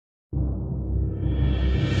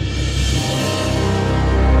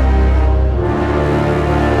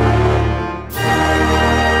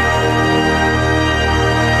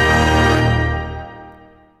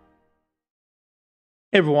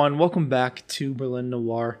Hey everyone, welcome back to Berlin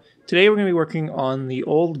Noir. Today we're going to be working on the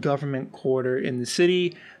old government quarter in the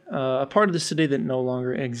city, a part of the city that no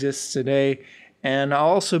longer exists today, and I'll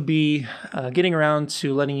also be getting around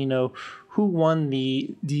to letting you know who won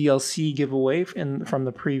the DLC giveaway from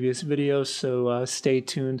the previous video, so stay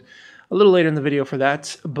tuned a little later in the video for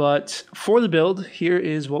that. But for the build, here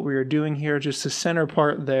is what we are doing here. Just the center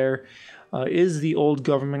part there is the old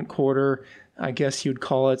government quarter, I guess you'd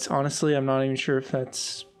call it. Honestly, I'm not even sure if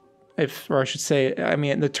that's, or I should say, I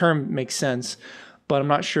mean, the term makes sense, but I'm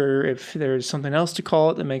not sure if there's something else to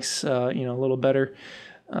call it that makes, a little better.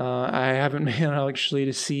 I haven't been able actually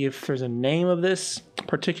to see if there's a name of this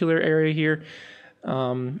particular area here,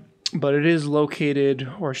 but it is located,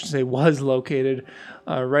 or I should say was located,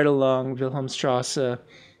 right along Wilhelmstrasse,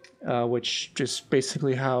 which just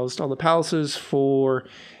basically housed all the palaces for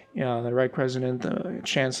the Reich president, the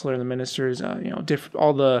chancellor, the ministers,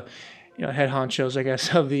 all the, head honchos, I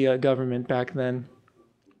guess, of the government back then.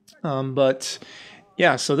 But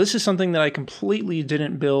yeah, so this is something that I completely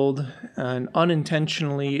didn't build and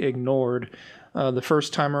unintentionally ignored the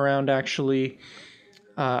first time around, actually.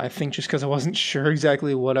 I think just because I wasn't sure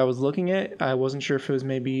exactly what I was looking at. I wasn't sure if it was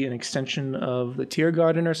maybe an extension of the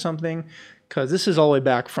Tiergarten or something, because this is all the way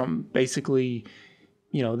back from basically,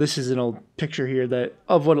 this is an old picture here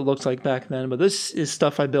of what it looks like back then, but this is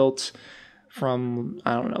stuff I built from,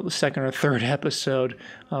 I don't know, the second or third episode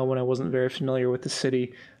when I wasn't very familiar with the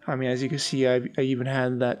city. I mean, as you can see, I even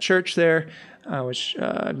had that church there, which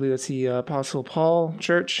I believe that's the Apostle Paul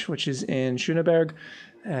Church, which is in Schöneberg,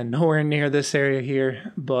 and nowhere near this area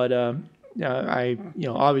here. But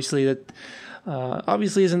obviously that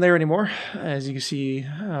obviously isn't there anymore. As you can see,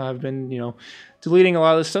 I've been, deleting a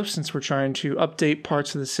lot of this stuff since we're trying to update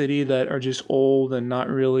parts of the city that are just old and not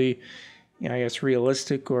really, I guess,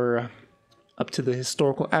 realistic or up to the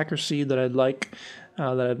historical accuracy that I'd like,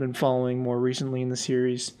 that I've been following more recently in the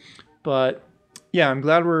series. But yeah, I'm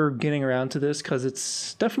glad we're getting around to this because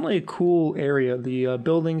it's definitely a cool area. The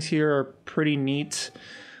buildings here are pretty neat.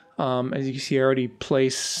 As you can see, I already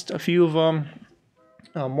placed a few of them.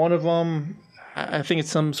 One of them, I think it's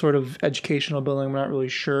some sort of educational building. I'm not really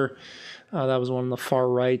sure. That was one on the far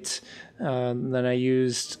right. Then I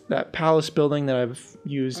used that palace building that I've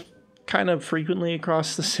used kind of frequently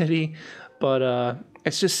across the city. But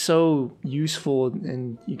it's just so useful,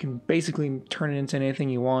 and you can basically turn it into anything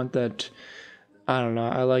you want. That, I don't know,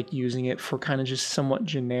 I like using it for kind of just somewhat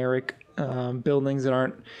generic buildings that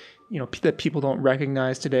aren't, that people don't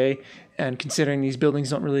recognize today. And considering these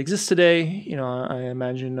buildings don't really exist today, I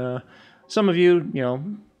imagine some of you,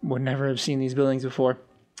 would never have seen these buildings before.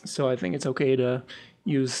 So I think it's okay to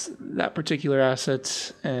use that particular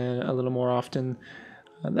asset a little more often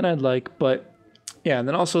than I'd like. But yeah, and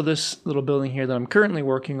then also this little building here that I'm currently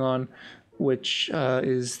working on, which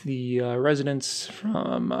is the residence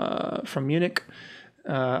from Munich.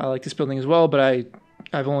 I like this building as well, but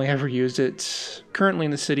I've only ever used it currently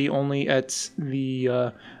in the city only at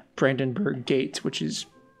the Brandenburg Gate, which is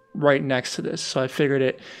right next to this. So I figured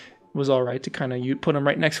it was all right to kind of put them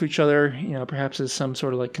right next to each other, perhaps as some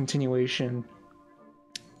sort of like continuation.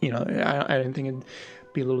 I didn't think it'd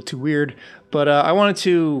be a little too weird, but I wanted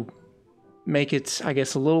to make it, I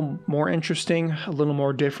guess, a little more interesting, a little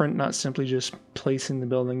more different, not simply just placing the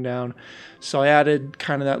building down. So I added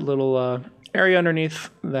kind of that little area underneath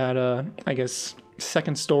that, I guess,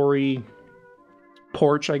 second story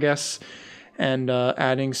porch, I guess, and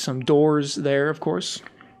adding some doors there, of course.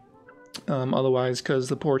 Otherwise, because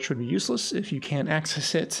the porch would be useless if you can't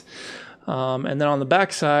access it. And then on the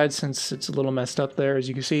back side, since it's a little messed up there, as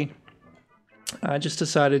you can see, I just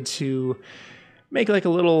decided to make like a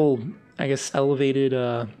little, I guess, elevated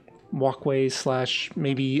walkway /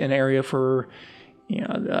 maybe an area for,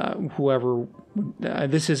 whoever.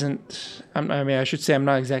 This isn't, I should say I'm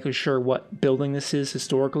not exactly sure what building this is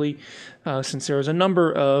historically, since there was a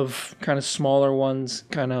number of kind of smaller ones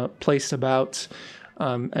kind of placed about.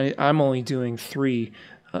 And I'm only doing 3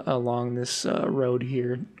 along this road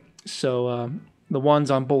here. So the ones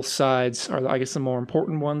on both sides are, I guess, the more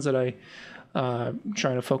important ones that I'm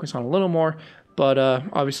trying to focus on a little more. But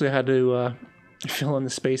obviously I had to fill in the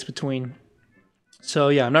space between. So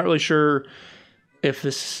yeah, I'm not really sure if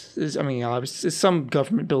this is, obviously it's some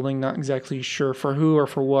government building, not exactly sure for who or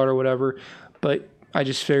for what or whatever. But I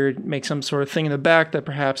just figured make some sort of thing in the back that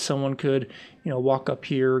perhaps someone could, walk up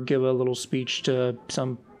here, give a little speech to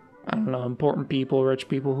some, I don't know, important people, rich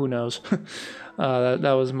people, who knows.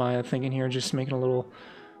 That was my thinking here, just making a little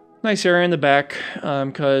nice area in the back,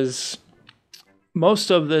 because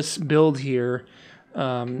most of this build here,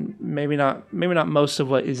 maybe not most of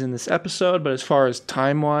what is in this episode, but as far as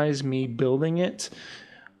time-wise, me building it,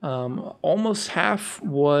 Almost half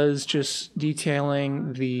was just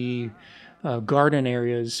detailing the garden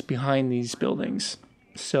areas behind these buildings.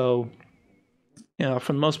 So,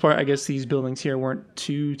 for the most part, I guess these buildings here weren't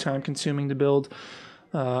too time consuming to build.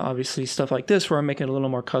 Obviously, stuff like this, where I'm making it a little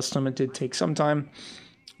more custom, it did take some time.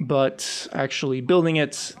 But actually building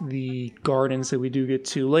it, the gardens that we do get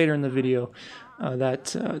to later in the video,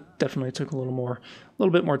 that definitely took a little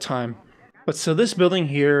bit more time. But so this building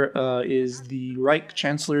here is the Reich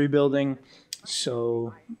Chancellery building.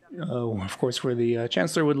 So, of course, where the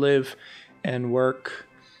Chancellor would live and work.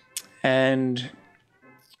 And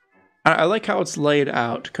I like how it's laid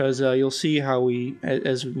out, because you'll see how we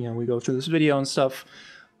go through this video and stuff.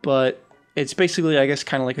 But it's basically, I guess,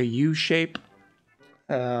 kind of like a U shape,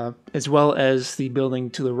 as well as the building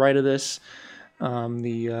to the right of this,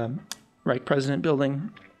 the Reich President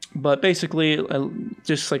building. But basically,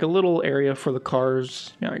 just like a little area for the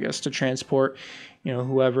cars, I guess, to transport,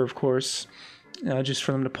 whoever, of course, just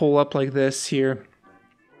for them to pull up like this here.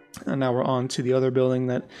 And now we're on to the other building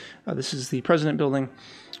that, this is the President building.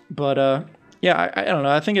 But, yeah, I don't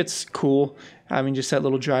know. I think it's cool having just that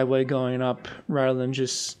little driveway going up rather than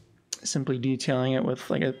just simply detailing it with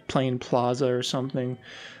like a plain plaza or something.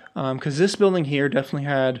 Because this building here definitely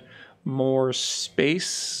had more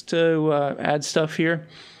space to add stuff here,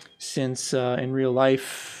 since in real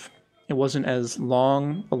life it wasn't as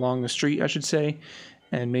long along the street, I should say,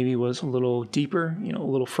 and maybe was a little deeper, a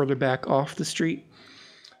little further back off the street.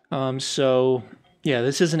 So yeah,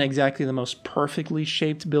 this isn't exactly the most perfectly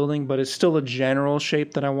shaped building, but it's still a general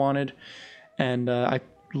shape that I wanted. And I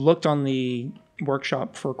looked on the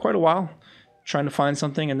workshop for quite a while trying to find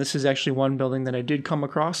something, and this is actually one building that I did come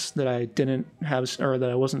across that I didn't have, or that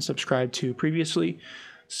I wasn't subscribed to previously.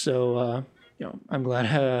 So I'm glad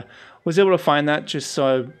I was able to find that, just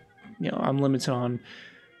so I'm limited on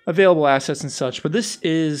available assets and such. But this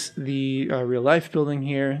is the real life building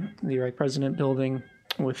here, the Reich President building,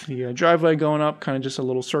 with the driveway going up, kind of just a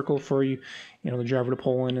little circle for you, the driver to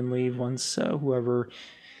pull in and leave once whoever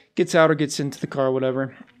gets out or gets into the car,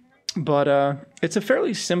 whatever. But it's a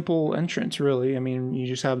fairly simple entrance, really. I mean, you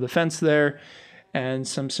just have the fence there and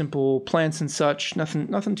some simple plants and such.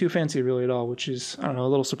 Nothing too fancy, really, at all, which is, I don't know, a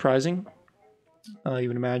little surprising. You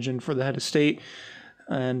would imagine for the head of state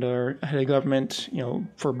and our head of government,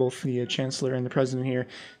 for both the Chancellor and the President here,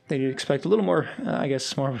 they'd expect a little more, I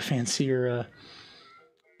guess, more of a fancier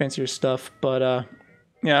stuff. But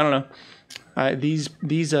yeah, I don't know. These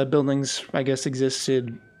buildings, I guess,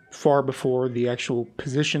 existed far before the actual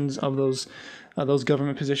positions of those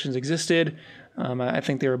government positions existed. I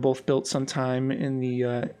think they were both built sometime in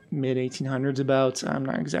the mid 1800s. About, I'm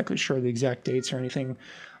not exactly sure the exact dates or anything,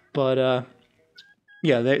 but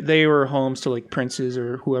yeah, they were homes to like princes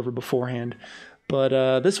or whoever beforehand.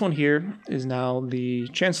 But this one here is now the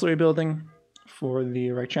Chancellery building for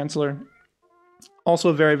the Reich Chancellor.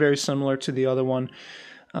 Also very, very similar to the other one.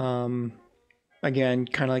 Again,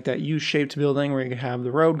 kind of like that U-shaped building where you could have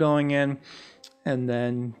the road going in, and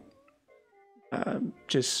then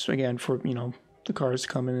just, again, for, the cars to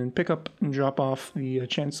come in and pick up and drop off the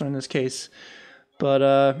Chancellor in this case.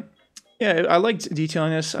 But yeah, I liked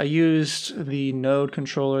detailing this. I used the node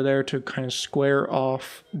controller there to kind of square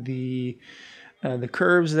off the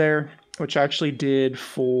curves there, which I actually did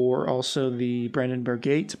for also the Brandenburg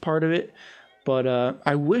Gate part of it. But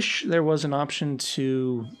I wish there was an option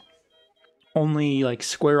to only like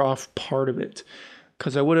square off part of it,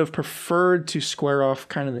 because I would have preferred to square off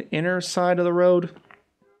kind of the inner side of the road,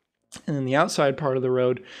 and then the outside part of the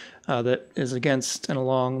road that is against and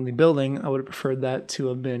along the building, I would have preferred that to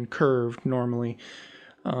have been curved normally.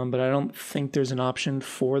 But I don't think there's an option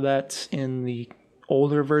for that in the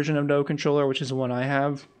older version of Node Controller, which is the one I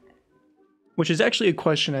have, which is actually a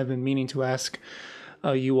question I've been meaning to ask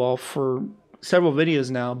you all for several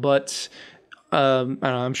videos now. But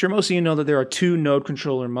I'm sure most of you know that there are two Node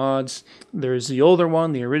Controller mods. There's the older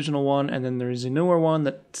one, the original one, and then there's a newer one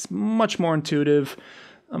that's much more intuitive,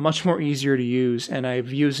 much more easier to use, and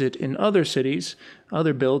I've used it in other cities,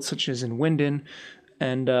 other builds, such as in Winden,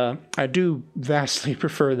 and I do vastly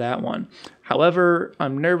prefer that one. However,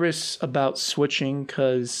 I'm nervous about switching,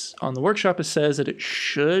 because on the workshop it says that it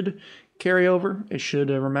should carry over, it should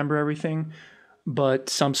remember everything, but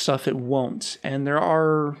some stuff it won't. And there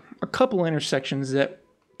are a couple intersections that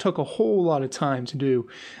took a whole lot of time to do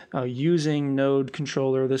using Node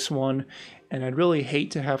Controller, this one, and I'd really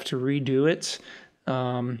hate to have to redo it,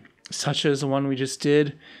 such as the one we just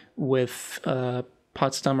did with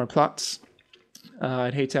Potsdamer Platz.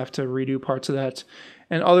 I'd hate to have to redo parts of that,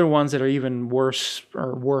 and other ones that are even worse,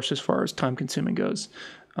 or worse as far as time consuming goes.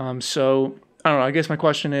 So I don't know, I guess my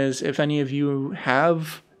question is, if any of you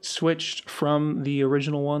have switched from the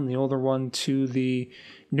original one, the older one, to the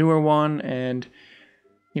newer one, and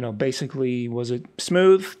basically, was it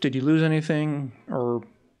smooth? Did you lose anything? Or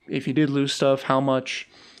if you did lose stuff, how much?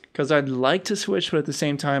 Because I'd like to switch, but at the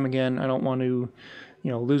same time, again, I don't want to,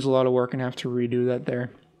 lose a lot of work and have to redo that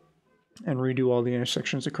there and redo all the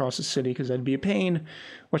intersections across the city, because that'd be a pain,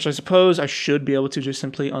 which I suppose I should be able to just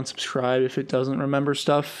simply unsubscribe if it doesn't remember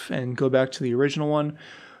stuff and go back to the original one.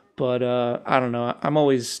 But I don't know. I'm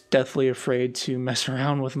always deathly afraid to mess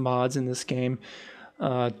around with mods in this game.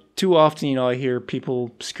 Too often, I hear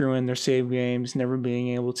people screwing their save games, never being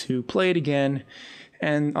able to play it again.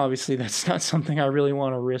 And obviously that's not something I really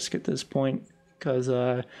want to risk at this point, because,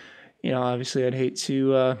 obviously I'd hate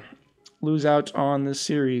to lose out on this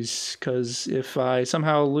series, because if I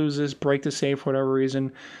somehow lose this, break the save for whatever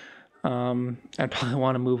reason, I'd probably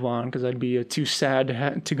want to move on, because I'd be too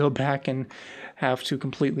sad to go back and have to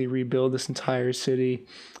completely rebuild this entire city,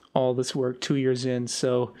 all this work 2 years in.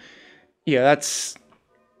 So yeah,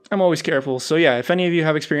 I'm always careful. So yeah, if any of you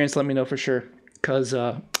have experience, let me know for sure, because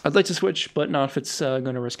I'd like to switch, but not if it's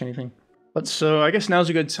going to risk anything. But so I guess now's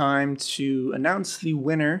a good time to announce the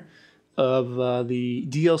winner of the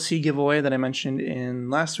DLC giveaway that I mentioned in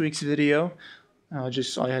last week's video.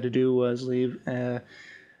 Just all I had to do was leave a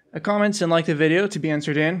comment and like the video to be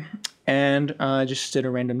entered in, and I just did a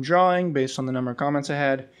random drawing based on the number of comments I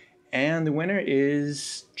had, and the winner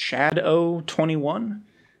is Chado21,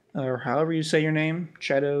 or however you say your name,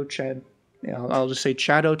 Chad. Yeah, I'll just say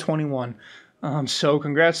Chado21. So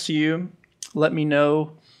congrats to you. Let me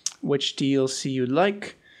know which DLC you'd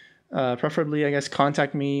like. Preferably, I guess,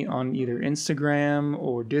 contact me on either Instagram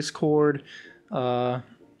or Discord,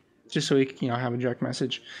 just so we can, have a direct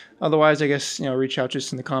message. Otherwise, I guess, reach out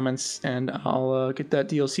just in the comments, and I'll get that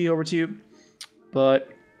DLC over to you. But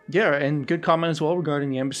yeah, and good comment as well regarding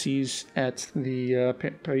the embassies at the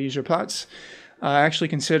Paris. I actually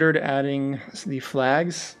considered adding the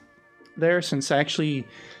flags there, since actually,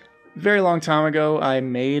 very long time ago, I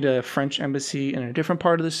made a French embassy in a different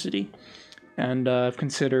part of the city, and I've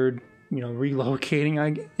considered,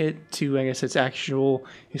 relocating it to, I guess, its actual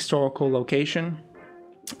historical location.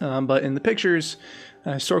 But in the pictures,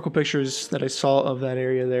 historical pictures that I saw of that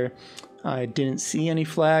area there, I didn't see any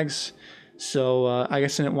flags. So I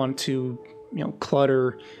guess I didn't want to,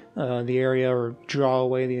 clutter the area or draw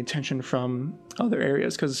away the attention from other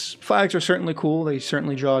areas, because flags are certainly cool. They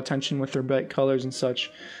certainly draw attention with their bright colors and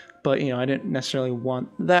such. But, I didn't necessarily want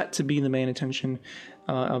that to be the main attention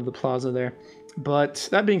of the plaza there. But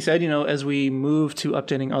that being said, as we move to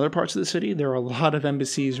updating other parts of the city, there are a lot of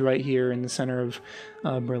embassies right here in the center of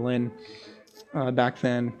Berlin back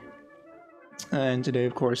then and today,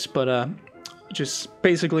 of course. But just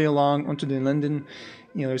basically along onto the Linden,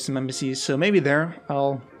 there's some embassies. So maybe there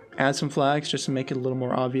I'll add some flags just to make it a little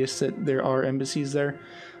more obvious that there are embassies there.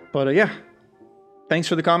 But yeah, thanks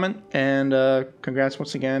for the comment, and congrats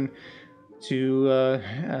once again to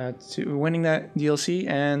winning that DLC,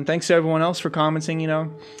 and thanks to everyone else for commenting.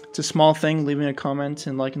 It's a small thing, leaving a comment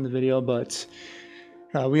and liking the video, but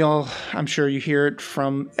I'm sure you hear it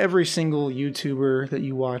from every single YouTuber that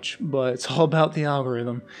you watch, but it's all about the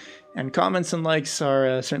algorithm, and comments and likes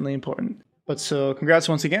are certainly important. But so congrats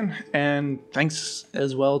once again, and thanks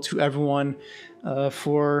as well to everyone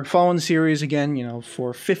for following the series again,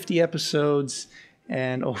 for 50 episodes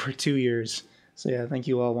and over 2 years. So yeah, thank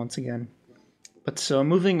you all once again. But so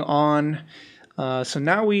moving on, so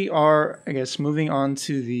now we are, I guess, moving on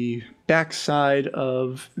to the back side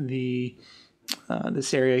of the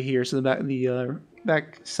this area here. So the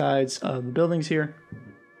back sides of the buildings here,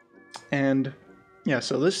 and yeah,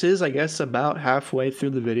 so this is, I guess, about halfway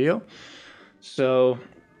through the video. So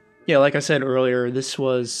yeah, like I said earlier, this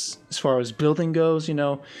was, as far as building goes,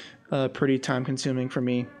 pretty time consuming for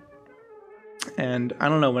me. And I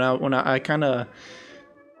don't know, when I kind of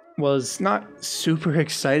was not super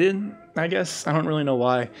excited, I guess. I don't really know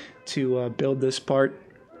why, to build this part.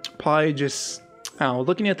 Probably just, I don't know,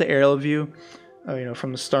 looking at the aerial view,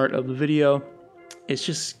 from the start of the video, it's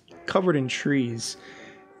just covered in trees.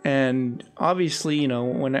 And obviously,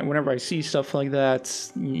 whenever I see stuff like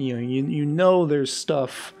that, you know there's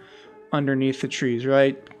stuff underneath the trees,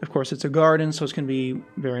 right? Of course, it's a garden, so it's going to be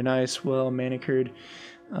very nice, well manicured,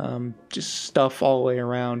 just stuff all the way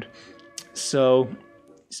around. So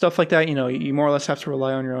stuff like that, you more or less have to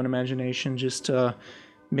rely on your own imagination, just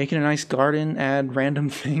making a nice garden, add random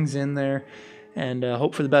things in there, and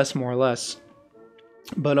hope for the best, more or less.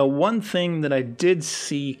 But one thing that I did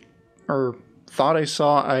see, or thought I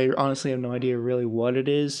saw, I honestly have no idea really what it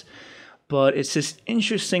is, but it's this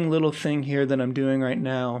interesting little thing here that I'm doing right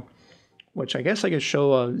now, which I guess I could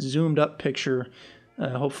show a zoomed up picture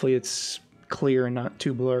Hopefully it's clear and not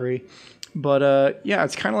too blurry. But yeah,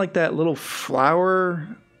 it's kind of like that little flower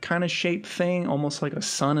kind of shape thing, almost like a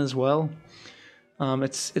sun as well.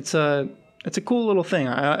 It's a cool little thing.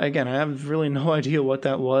 Again, I have really no idea what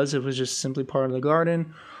that was. It was just simply part of the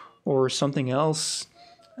garden or something else.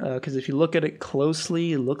 Because if you look at it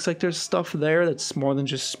closely, it looks like there's stuff there that's more than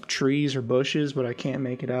just trees or bushes, but I can't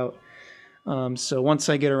make it out. So once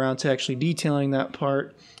I get around to actually detailing that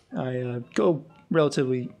part, I go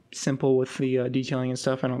relatively simple with the detailing and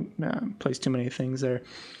stuff. I don't place too many things there.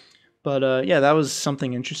 But yeah, that was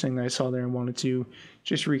something interesting that I saw there and wanted to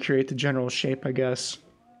just recreate the general shape, I guess.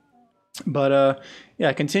 But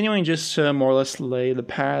yeah, continuing just to more or less lay the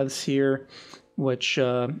paths here, which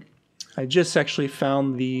I just actually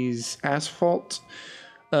found these asphalt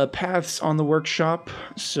paths on the workshop.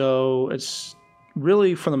 So it's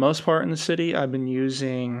really, for the most part in the city, I've been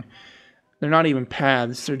using, they're not even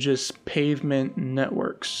paths, they're just pavement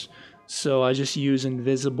networks. So I just use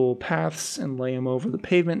invisible paths and lay them over the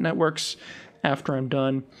pavement networks after I'm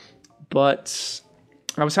done. But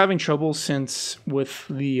I was having trouble since with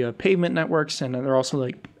the pavement networks, and they're also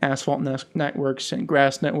like asphalt networks and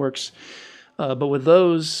grass networks. But with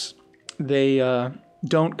those, they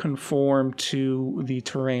don't conform to the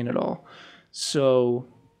terrain at all. So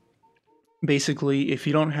basically, if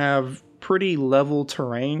you don't have pretty level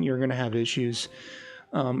terrain, you're going to have issues,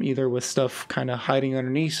 either with stuff kind of hiding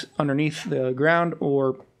underneath the ground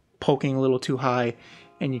or poking a little too high,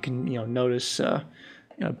 and you can notice a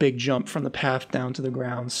big jump from the path down to the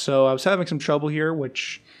ground. So I was having some trouble here,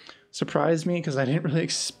 which surprised me because I didn't really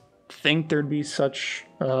think there'd be such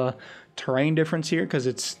terrain difference here, because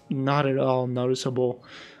it's not at all noticeable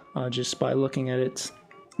just by looking at it.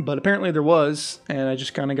 But apparently there was, and I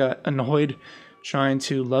just kind of got annoyed trying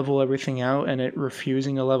to level everything out and it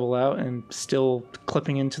refusing to level out and still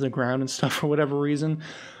clipping into the ground and stuff for whatever reason.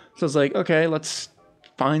 So I was like, okay, let's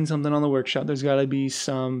find something on the workshop. There's got to be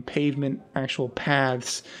some pavement actual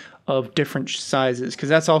paths of different sizes, because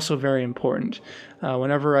that's also very important.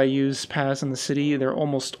 Whenever I use paths in the city, they're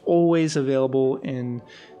almost always available in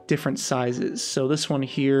different sizes. So this one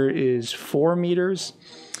here is 4 meters,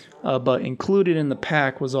 but included in the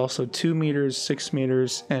pack was also 2 meters, 6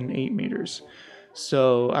 meters, and 8 meters.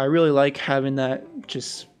 So I really like having that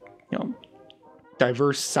just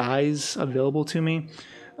diverse size available to me,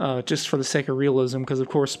 just for the sake of realism, because of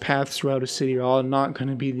course paths throughout a city are all not going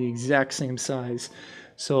to be the exact same size.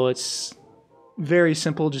 So it's very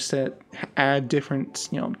simple just to add different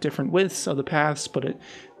widths of the paths, but it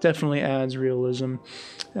definitely adds realism.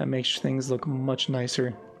 That makes things look much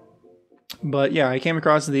nicer. But yeah, I came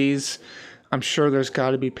across these. I'm sure there's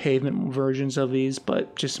got to be pavement versions of these,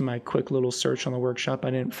 but just in my quick little search on the workshop,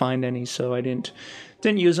 I didn't find any, so I didn't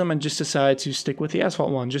use them and just decided to stick with the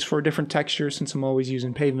asphalt one, just for a different texture since I'm always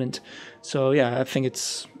using pavement. So yeah, I think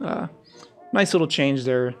it's a nice little change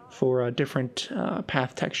there for different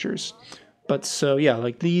path textures. But so yeah,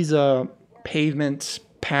 like these pavement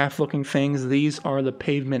path looking things, these are the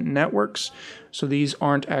pavement networks. So these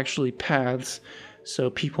aren't actually paths.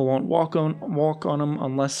 So people won't walk on them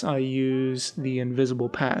unless I use the invisible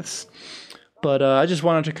paths. But I just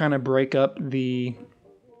wanted to kind of break up the,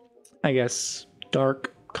 I guess,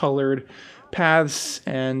 dark colored paths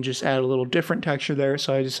and just add a little different texture there.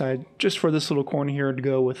 So I decided just for this little corner here to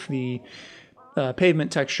go with the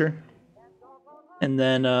pavement texture. And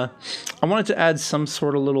then I wanted to add some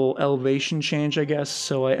sort of little elevation change, I guess.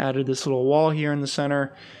 So I added this little wall here in the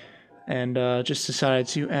center, and just decided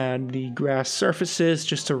to add the grass surfaces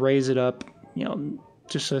just to raise it up,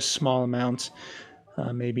 just a small amount,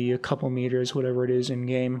 maybe a couple meters, whatever it is in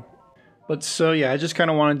game. But so yeah, I just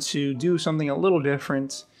kind of wanted to do something a little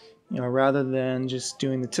different, rather than just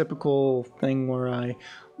doing the typical thing where I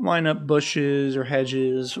line up bushes or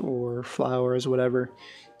hedges or flowers, whatever.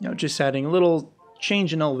 Just adding a little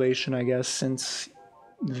change in elevation, I guess, since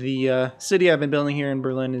the city I've been building here in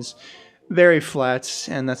Berlin is very flat,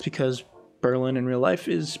 and that's because Berlin in real life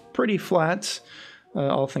is pretty flat,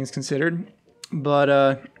 all things considered.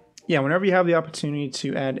 But yeah, whenever you have the opportunity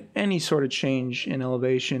to add any sort of change in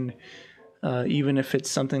elevation, even if it's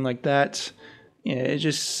something like that, it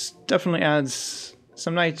just definitely adds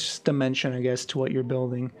some nice dimension, I guess, to what you're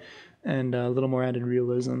building, and a little more added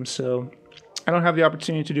realism. So I don't have the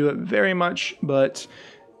opportunity to do it very much, but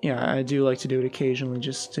yeah, I do like to do it occasionally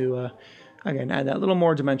just to again, add that little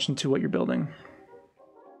more dimension to what you're building.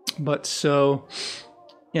 But so,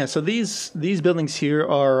 yeah, so these buildings here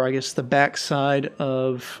are, I guess, the back side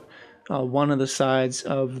of one of the sides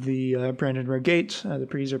of the Brandenburg Gate, the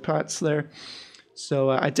Preiser Platz there. So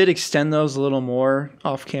I did extend those a little more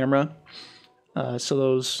off camera. So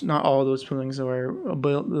those, not all of those buildings were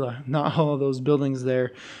built. Not all of those buildings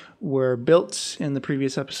there were built in the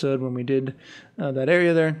previous episode when we did that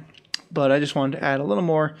area there. But I just wanted to add a little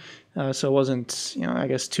more, so it wasn't, I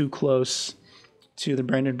guess, too close to the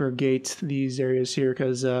Brandenburg Gate. These areas here,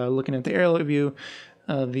 because looking at the aerial view,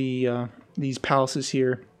 these palaces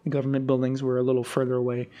here, the government buildings, were a little further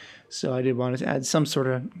away. So I did want to add some sort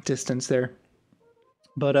of distance there.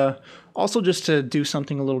 But also, just to do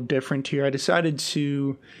something a little different here, I decided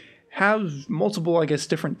to have multiple, I guess,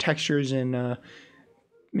 different textures and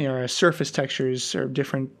surface textures or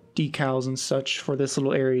different decals and such for this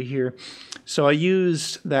little area here. So I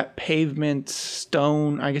used that pavement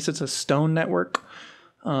stone, I guess it's a stone network.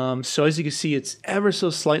 So as you can see, it's ever so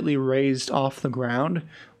slightly raised off the ground,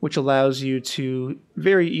 which allows you to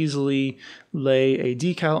very easily lay a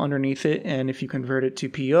decal underneath it. And if you convert it to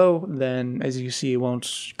PO, then as you see, it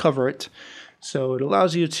won't cover it. So it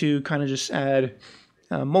allows you to kind of just add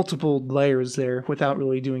multiple layers there without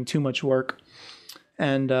really doing too much work.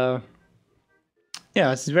 And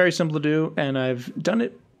yeah, it's very simple to do, and I've done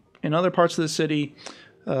it in other parts of the city,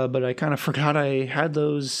 but I kind of forgot I had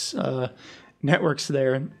those networks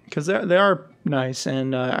there, because they are nice,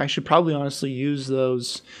 and I should probably honestly use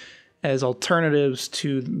those as alternatives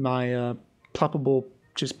to my ploppable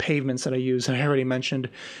just pavements that I use. I already mentioned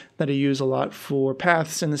that I use a lot for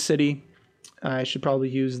paths in the city. I should probably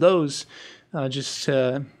use those just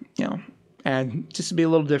to, add, just to be a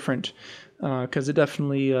little different, because it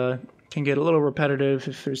definitely can get a little repetitive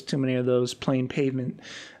if there's too many of those plain pavement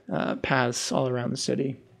paths all around the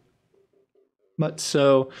city. But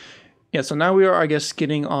so now we are, I guess,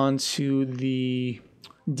 getting on to the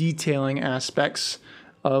detailing aspects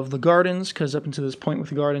of the gardens, because up until this point with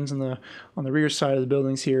the gardens on the rear side of the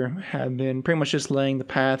buildings here have been pretty much just laying the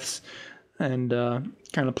paths and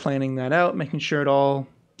kind of planning that out, making sure it all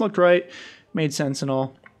looked right, made sense and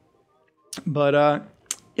all. But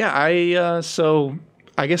so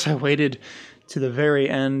I guess I waited to the very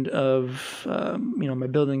end of my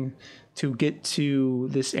building to get to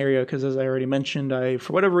this area, because as I already mentioned, I,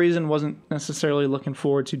 for whatever reason, wasn't necessarily looking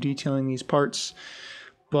forward to detailing these parts.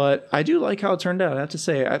 But I do like how it turned out, I have to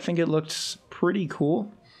say. I think it looks pretty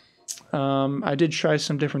cool. I did try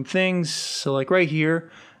some different things. So like right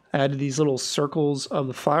here, I added these little circles of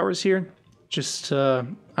the flowers here. Just, I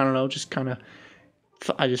don't know, I just kind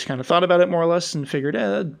of thought about it more or less and figured,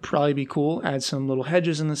 that'd probably be cool. Add some little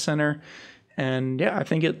hedges in the center. And yeah, I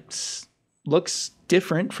think it looks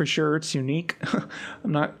different for sure. It's unique.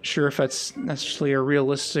 I'm not sure if that's necessarily a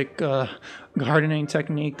realistic gardening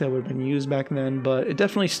technique that would have been used back then, but it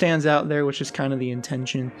definitely stands out there, which is kind of the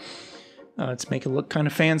intention. To make it look kind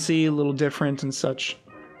of fancy, a little different and such.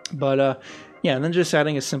 But yeah, and then just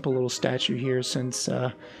adding a simple little statue here, since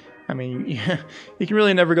you can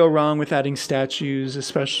really never go wrong with adding statues,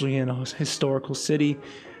 especially in a historical city.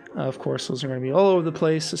 Of course, those are going to be all over the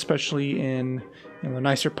place, especially in the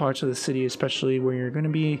nicer parts of the city, especially where you're going to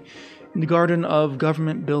be in the garden of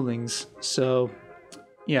government buildings. So,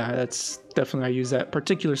 yeah, that's definitely, I use that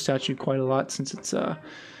particular statue quite a lot, since it's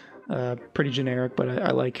pretty generic, but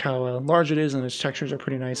I like how large it is, and its textures are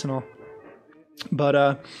pretty nice and all.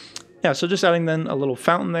 But yeah, so just adding then a little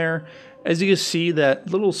fountain there. As you can see,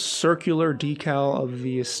 that little circular decal of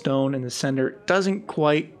the stone in the center doesn't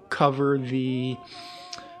quite cover the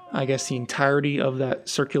entirety of that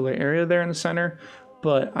circular area there in the center.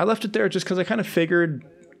 But I left it there just because I kind of figured,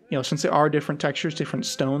 since there are different textures, different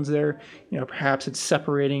stones there, perhaps it's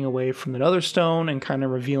separating away from that other stone and kind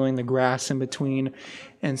of revealing the grass in between,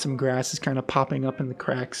 and some grass is kind of popping up in the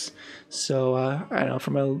cracks. So, I don't know,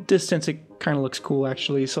 from a distance it kind of looks cool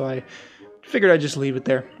actually, so I figured I'd just leave it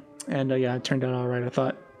there. And yeah, it turned out all right, I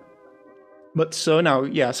thought. But so now,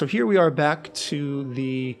 yeah, so here we are back to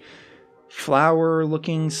the flower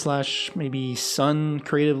looking / maybe sun,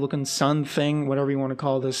 creative looking sun thing, whatever you want to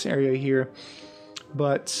call this area here.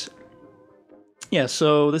 But yeah,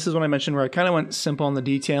 so this is what I mentioned where I kind of went simple on the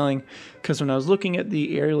detailing, because when I was looking at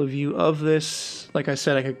the aerial view of this, like I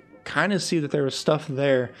said, I could kind of see that there was stuff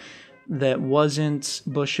there that wasn't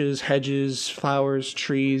bushes, hedges, flowers,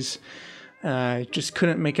 trees. I just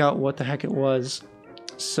couldn't make out what the heck it was.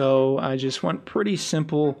 So I just went pretty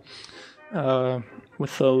simple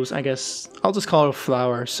with those. I guess I'll just call it a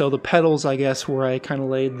flower. So the petals, I guess, where I kind of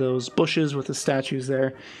laid those bushes with the statues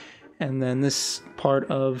there. And then this part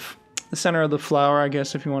of the center of the flower, I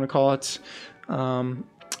guess, if you want to call it,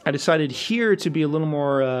 I decided here to be a little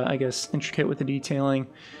more, intricate with the detailing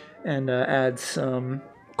and add some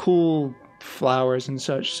cool flowers and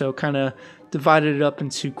such. So kind of divided it up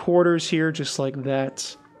into quarters here, just like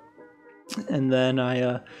that. And then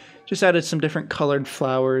I just added some different colored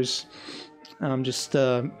flowers Just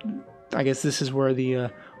I guess this is where the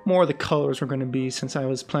more of the colors were going to be, since I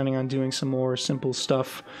was planning on doing some more simple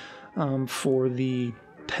stuff for the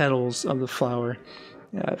petals of the flower.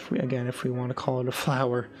 If we want to call it a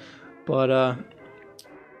flower, but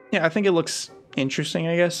yeah, I think it looks interesting,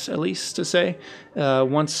 I guess, at least to say.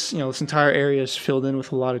 Once this entire area is filled in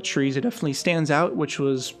with a lot of trees, it definitely stands out, which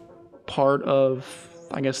was part of,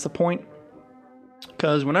 I guess, the point.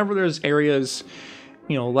 Because whenever there's areas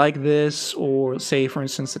like this, or say for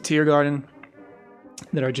instance the Tier Garden,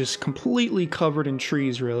 that are just completely covered in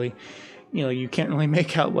trees, really, you can't really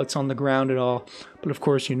make out what's on the ground at all. But of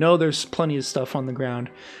course, there's plenty of stuff on the ground.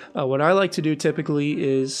 What I like to do typically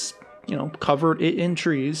is, cover it in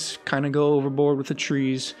trees, kind of go overboard with the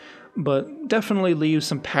trees, but definitely leave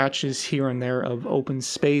some patches here and there of open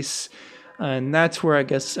space. And that's where I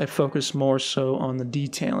guess I focus more so on the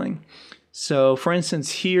detailing. So for instance,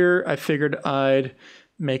 here I figured I'd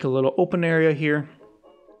make a little open area here.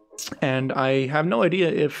 And I have no idea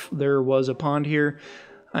if there was a pond here.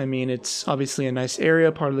 I mean, it's obviously a nice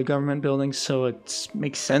area, part of the government building, so it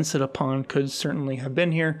makes sense that a pond could certainly have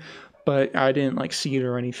been here, but I didn't see it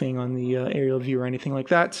or anything on the aerial view or anything like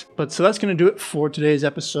that. But so that's going to do it for today's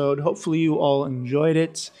episode. Hopefully you all enjoyed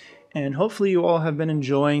it, and hopefully you all have been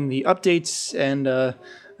enjoying the updates and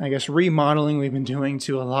I guess remodeling we've been doing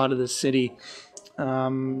to a lot of the city.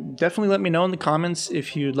 Definitely let me know in the comments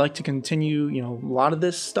if you'd like to continue, a lot of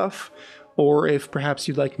this stuff, or if perhaps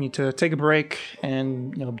you'd like me to take a break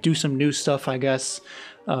and do some new stuff, I guess,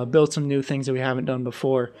 build some new things that we haven't done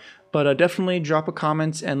before. But definitely drop a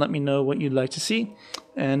comment and let me know what you'd like to see,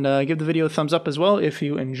 and give the video a thumbs up as well if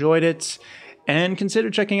you enjoyed it, and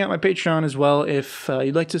consider checking out my Patreon as well if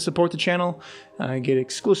you'd like to support the channel, get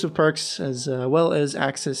exclusive perks as well as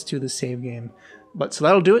access to the save game. But so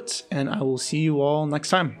that'll do it, and I will see you all next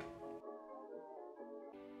time.